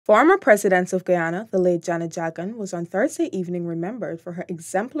Former President of Guyana, the late Janet Jagan, was on Thursday evening remembered for her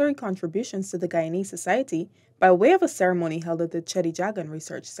exemplary contributions to the Guyanese society by way of a ceremony held at the Janet Jagan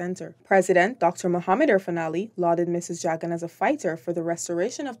Research Center. President Dr. Mohamed Irfan Ali lauded Mrs. Jagan as a fighter for the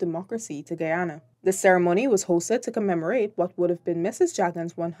restoration of democracy to Guyana. The ceremony was hosted to commemorate what would have been Mrs.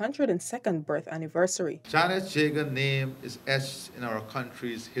 Jagan's 102nd birth anniversary. Janet Jagan's name is etched in our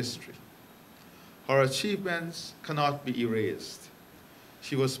country's history. Her achievements cannot be erased.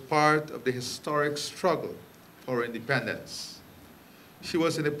 She was part of the historic struggle for independence. She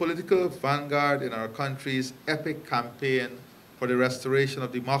was in the political vanguard in our country's epic campaign for the restoration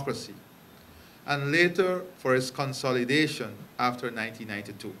of democracy, and later for its consolidation after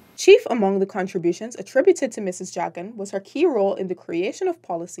 1992. Chief among the contributions attributed to Mrs. Jagan was her key role in the creation of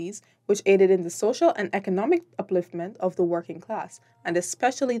policies which aided in the social and economic upliftment of the working class, and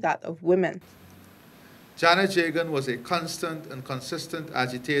especially that of women. Janet Jagan was a constant and consistent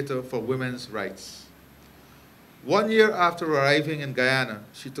agitator for women's rights. 1 year after arriving in Guyana,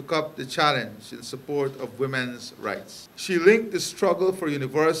 she took up the challenge in support of women's rights. She linked the struggle for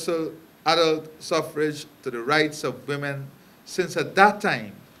universal adult suffrage to the rights of women, since at that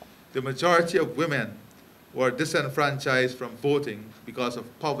time, the majority of women were disenfranchised from voting because of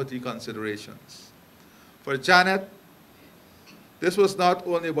poverty considerations. For Janet, this was not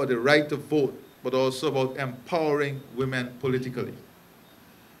only about the right to vote, but also about empowering women politically.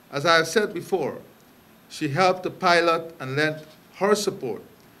 As I have said before, she helped to pilot and lent her support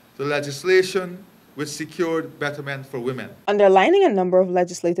to legislation which secured betterment for women. Underlining a number of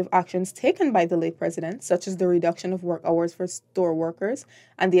legislative actions taken by the late president, such as the reduction of work hours for store workers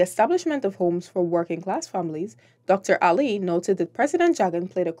and the establishment of homes for working-class families, Dr. Ali noted that President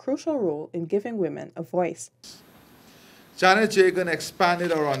Jagan played a crucial role in giving women a voice. Janet Jagan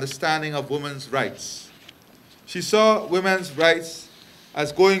expanded our understanding of women's rights. She saw women's rights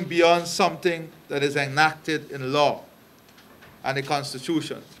as going beyond something that is enacted in law and the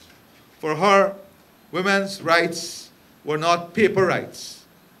Constitution. For her, women's rights were not paper rights,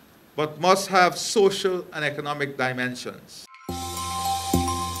 but must have social and economic dimensions.